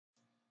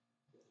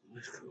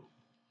Let's go.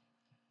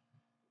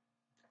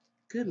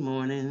 Good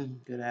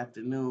morning, good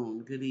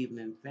afternoon, good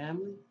evening,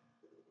 family.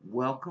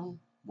 Welcome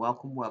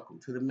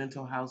to the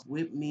Mental House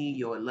with me,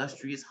 your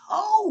illustrious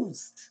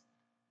host,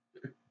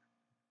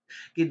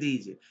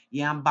 Khadija.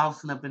 Yeah, I'm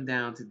bouncing up and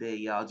down today,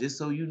 y'all. Just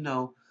so you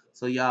know,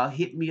 so y'all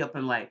hit me up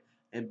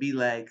and be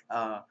like,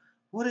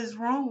 what is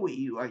wrong with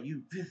you? Are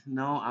you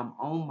no, I'm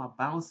on my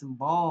bouncing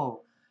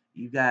ball.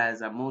 You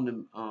guys, I'm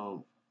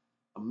on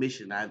a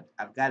mission.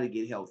 I've got to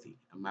get healthy.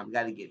 I've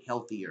got to get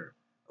healthier.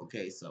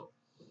 Okay, so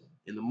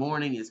in the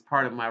morning is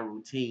part of my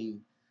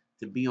routine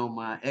to be on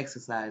my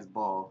exercise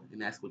ball,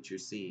 and that's what you're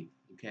seeing.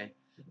 Okay,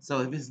 so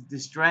if it's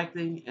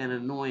distracting and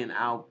annoying,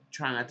 I'll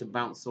try not to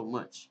bounce so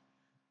much.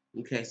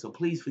 Okay, so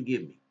please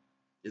forgive me,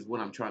 is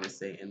what I'm trying to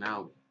say, and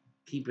I'll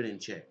keep it in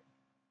check.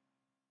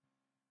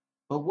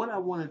 But what I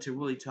wanted to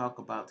really talk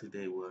about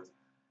today was,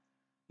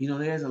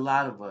 there's a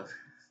lot of us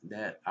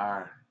that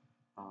are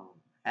um,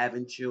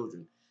 having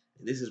children,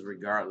 and this is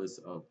regardless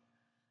of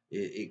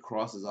it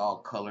crosses all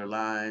color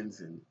lines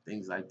and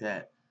things like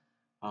that.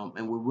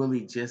 And we're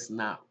really just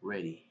not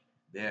ready.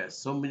 There are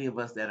so many of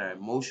us that are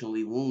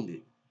emotionally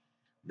wounded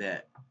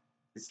that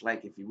it's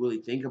like, if you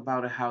really think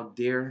about it, how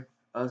dare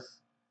us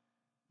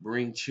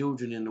bring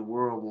children in the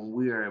world when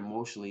we are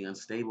emotionally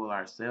unstable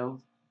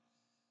ourselves?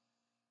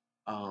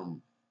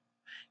 Um,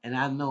 and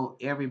I know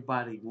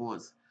everybody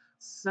wants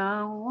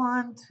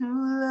someone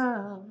to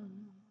love,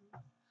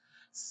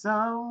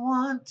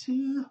 someone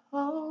to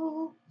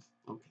hold.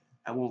 Okay,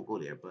 I won't go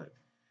there, but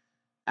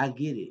I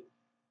get it.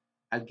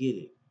 I get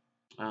it.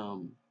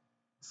 Um,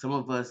 some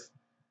of us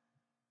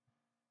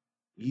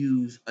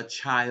use a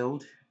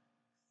child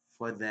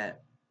for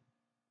that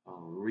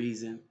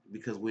reason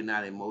because we're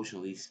not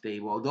emotionally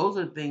stable. Those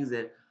are things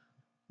that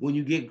when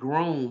you get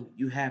grown,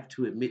 you have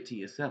to admit to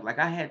yourself. Like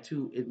I had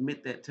to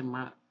admit that to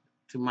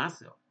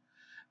myself.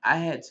 I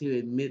had to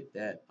admit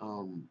that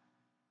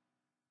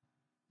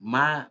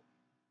my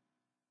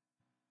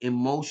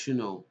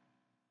emotional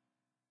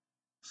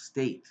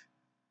state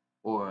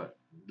or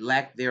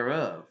lack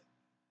thereof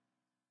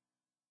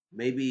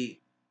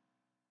maybe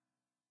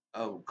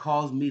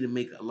caused me to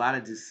make a lot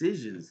of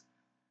decisions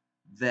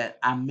that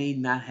I may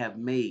not have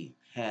made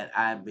had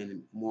I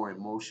been more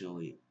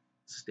emotionally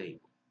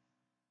stable.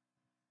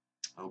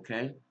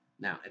 Okay?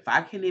 Now, if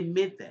I can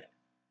admit that,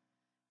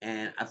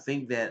 and I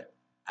think that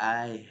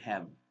I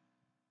have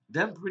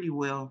done pretty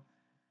well,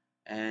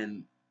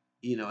 and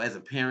as a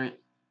parent,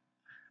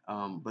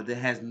 but there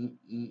has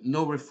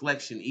no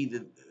reflection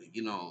either.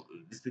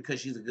 Just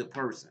because she's a good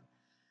person,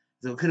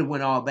 so it could have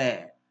went all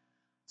bad.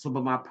 So,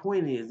 but my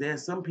point is,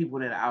 there's some people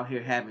that are out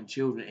here having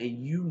children,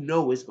 and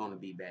it's going to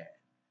be bad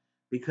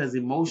because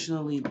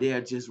emotionally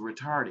they're just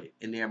retarded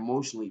and they're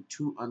emotionally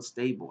too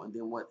unstable. And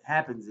then what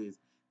happens is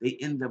they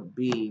end up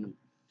being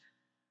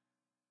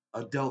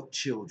adult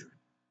children.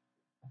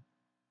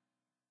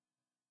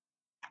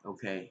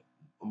 Okay,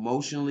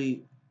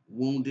 emotionally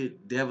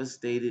wounded,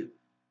 devastated,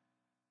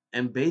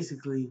 and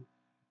basically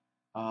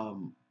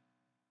um,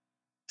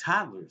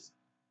 toddlers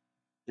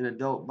in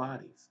adult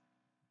bodies.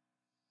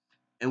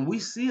 And we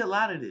see a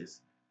lot of this,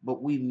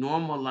 but we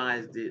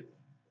normalized it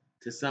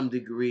to some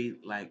degree,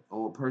 like,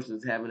 oh, a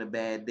person's having a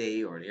bad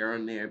day or they're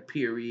on their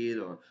period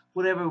or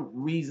whatever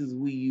reasons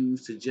we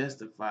use to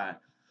justify,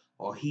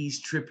 or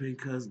he's tripping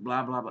because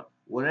blah, blah, blah.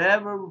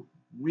 Whatever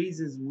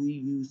reasons we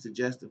use to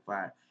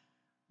justify,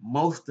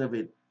 most of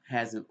it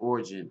has an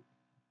origin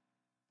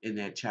in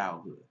their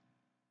childhood.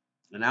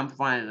 And I'm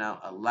finding out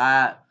a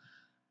lot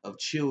of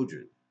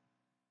children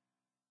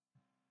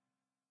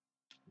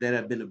that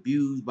have been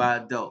abused by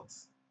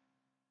adults,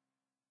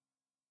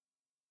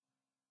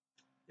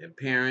 their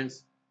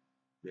parents,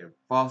 their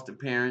foster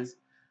parents,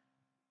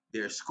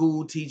 their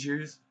school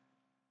teachers,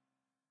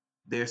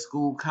 their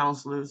school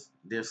counselors,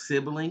 their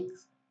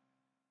siblings.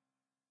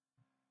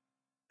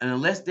 And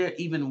unless they're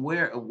even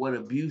aware of what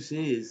abuse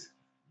is,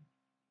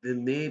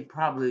 then they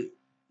probably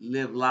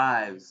live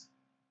lives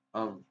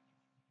of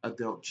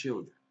adult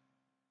children.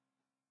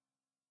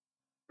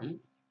 Hmm?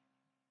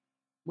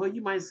 Well,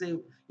 you might say,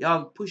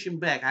 y'all pushing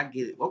back. I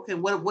get it. Okay,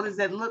 what does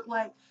that look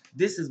like?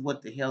 This is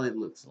what the hell it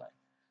looks like.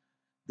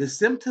 The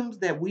symptoms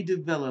that we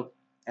develop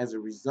as a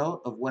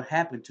result of what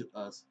happened to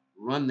us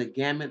run the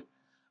gamut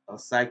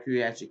of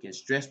psychiatric and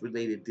stress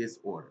related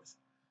disorders,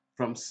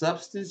 from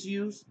substance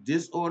use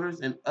disorders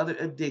and other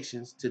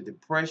addictions to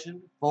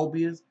depression,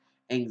 phobias,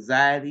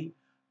 anxiety,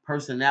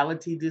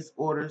 personality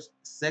disorders,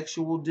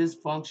 sexual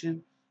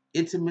dysfunction,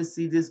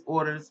 intimacy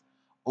disorders,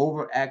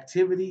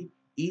 overactivity,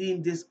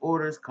 eating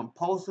disorders,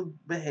 compulsive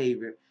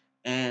behavior,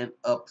 and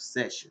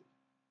obsession.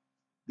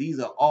 These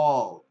are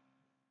all,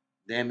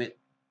 damn it,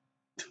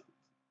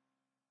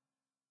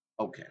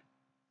 okay.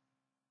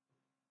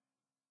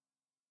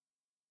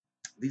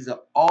 These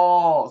are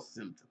all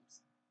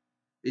symptoms.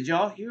 Did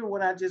y'all hear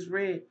what I just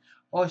read?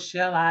 Or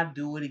shall I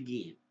do it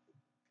again?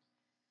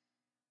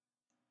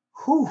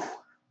 Whew.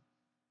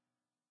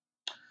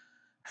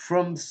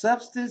 From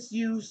substance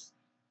use,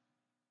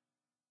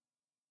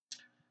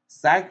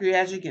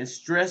 psychiatric and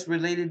stress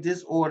related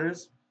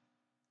disorders,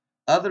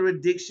 Other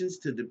addictions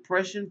to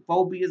depression,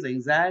 phobias,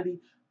 anxiety,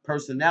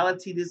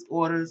 personality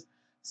disorders,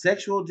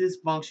 sexual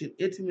dysfunction,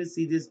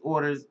 intimacy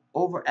disorders,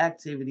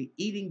 overactivity,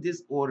 eating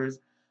disorders,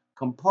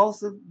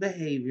 compulsive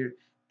behavior,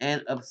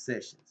 and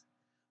obsessions.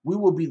 We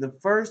will be the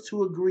first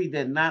to agree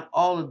that not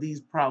all of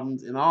these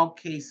problems in all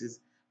cases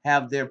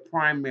have their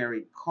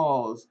primary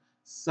cause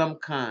some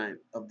kind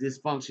of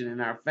dysfunction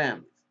in our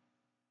families.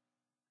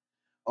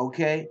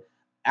 Okay?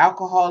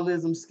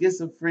 Alcoholism,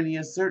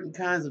 schizophrenia, certain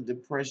kinds of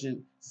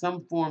depression,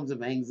 some forms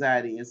of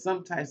anxiety, and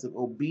some types of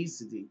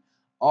obesity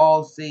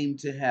all seem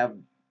to have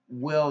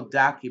well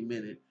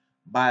documented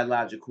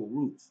biological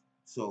roots.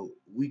 So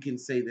we can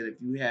say that if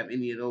you have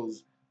any of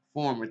those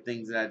former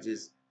things that the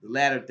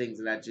latter things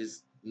that I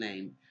just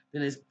named,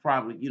 then it's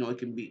probably, it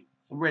can be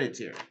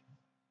hereditary.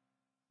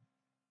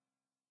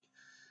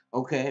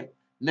 Okay?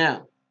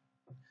 Now,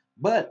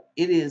 but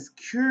it is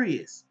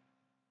curious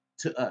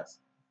to us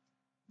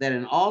that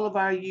in all of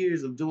our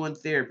years of doing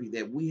therapy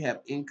that we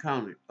have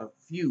encountered a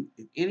few,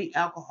 if any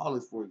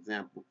alcoholics, for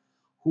example,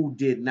 who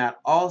did not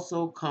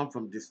also come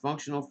from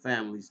dysfunctional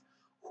families,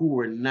 who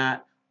were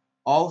not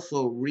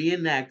also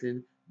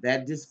reenacting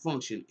that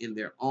dysfunction in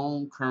their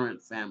own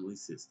current family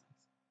systems.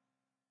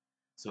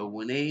 So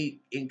when they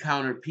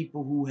encountered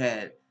people who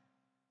had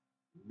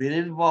been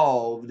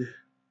involved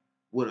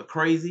with a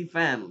crazy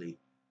family,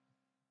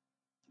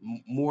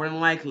 more than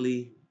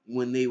likely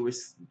when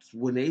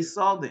they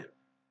saw them,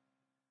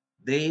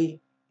 they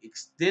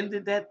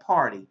extended that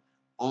party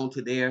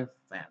onto their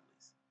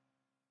families.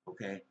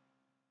 Okay,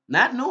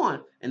 not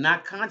knowing and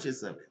not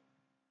conscious of it.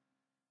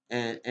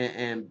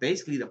 And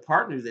basically the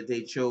partners that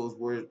they chose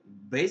were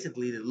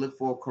basically to look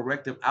for a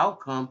corrective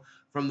outcome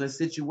from the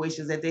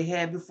situations that they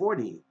had before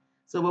then.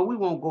 So, but we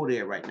won't go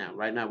there right now.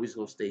 Right now, we're just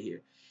gonna stay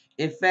here.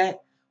 In fact,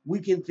 we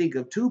can think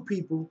of two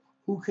people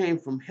who came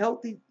from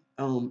healthy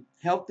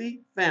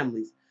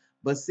families,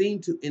 but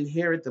seemed to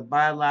inherit the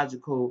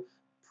biological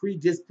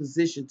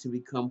predisposition to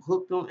become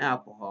hooked on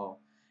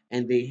alcohol,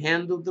 and they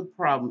handled the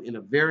problem in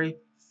a very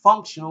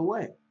functional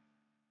way.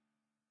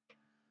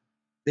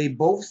 They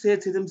both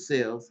said to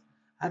themselves,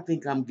 I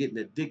think I'm getting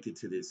addicted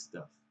to this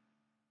stuff.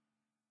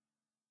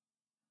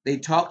 They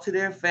talked to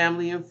their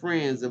family and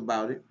friends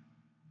about it,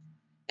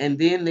 and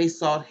then they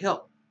sought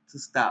help to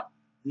stop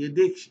the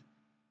addiction.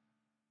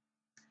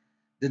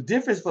 The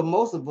difference for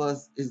most of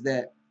us is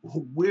that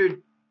we're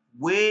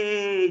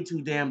way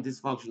too damn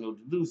dysfunctional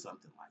to do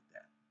something like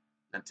that.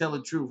 Now, tell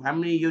the truth. How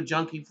many of your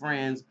junkie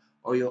friends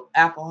or your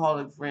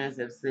alcoholic friends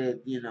have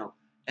said,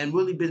 and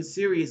really been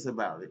serious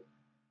about it,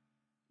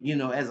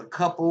 as a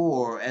couple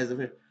or as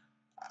a,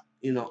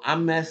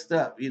 I'm messed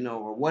up,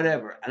 or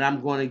whatever, and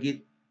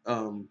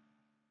um,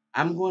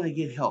 I'm going to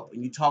get help.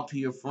 And you talk to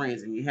your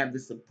friends and you have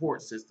this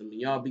support system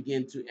and y'all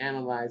begin to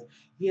analyze,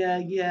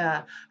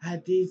 yeah, I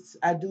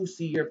do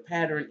see your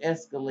pattern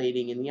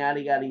escalating and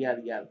yada, yada,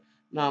 yada, yada.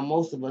 Now,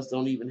 most of us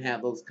don't even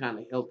have those kind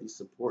of healthy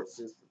support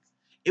systems.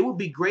 It would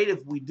be great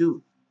if we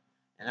do.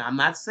 And I'm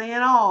not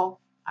saying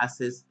all. I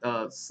said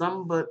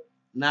some, but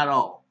not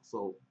all.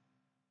 So,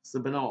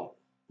 some but all.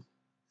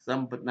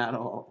 Some, but not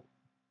all.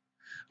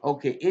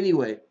 Okay,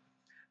 anyway,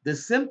 the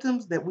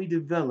symptoms that we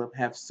develop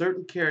have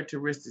certain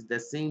characteristics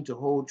that seem to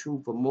hold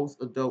true for most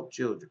adult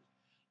children.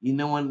 You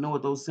know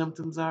what those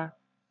symptoms are?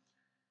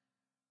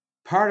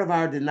 Part of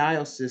our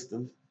denial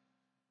system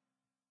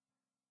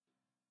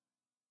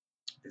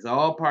is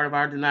all part of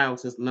our denial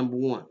system. Number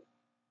one,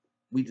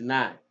 we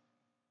deny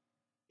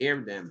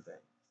every damn thing.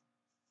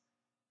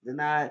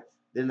 Deny,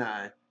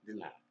 deny,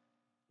 deny.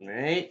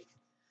 Right?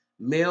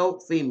 Male,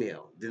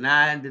 female.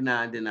 Deny,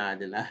 deny, deny,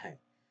 deny.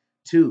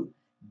 Two,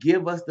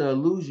 give us the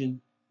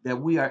illusion that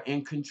we are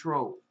in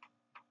control.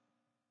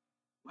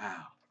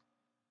 Wow.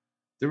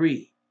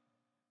 Three,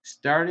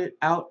 started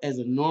out as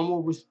a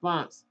normal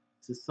response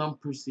to some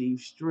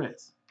perceived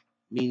stress,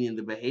 meaning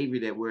the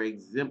behavior that we're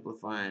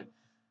exemplifying,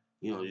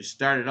 just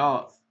started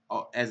off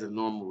as a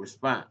normal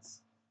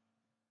response.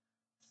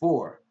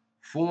 Four,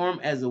 form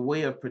as a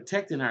way of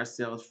protecting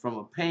ourselves from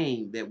a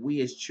pain that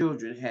we as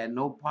children had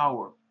no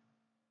power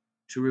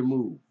to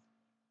remove.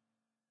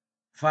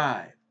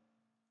 Five,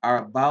 are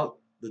about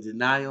the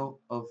denial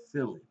of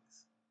feelings.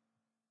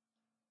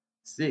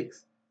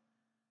 Six,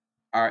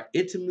 are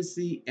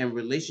intimacy and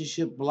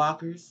relationship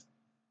blockers.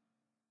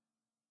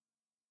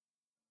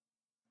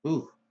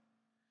 Ooh,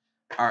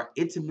 are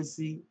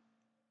intimacy,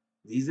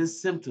 these are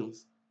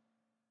symptoms,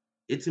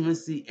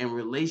 intimacy and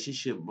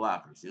relationship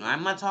blockers.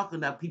 I'm not talking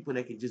about people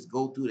that can just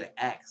go through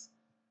the acts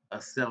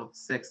of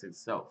sex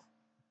itself.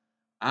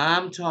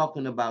 I'm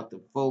talking about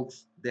the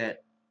folks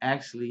that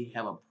actually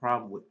have a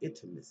problem with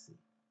intimacy.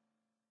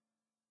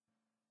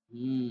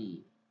 And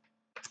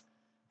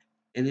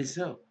it's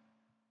so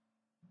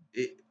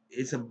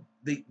it's a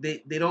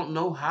they don't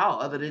know how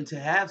other than to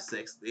have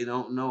sex. They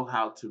don't know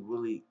how to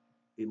really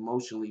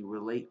emotionally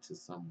relate to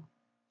someone.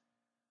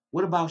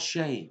 What about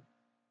shame?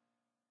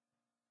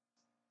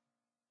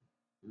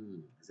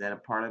 Is that a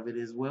part of it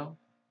as well?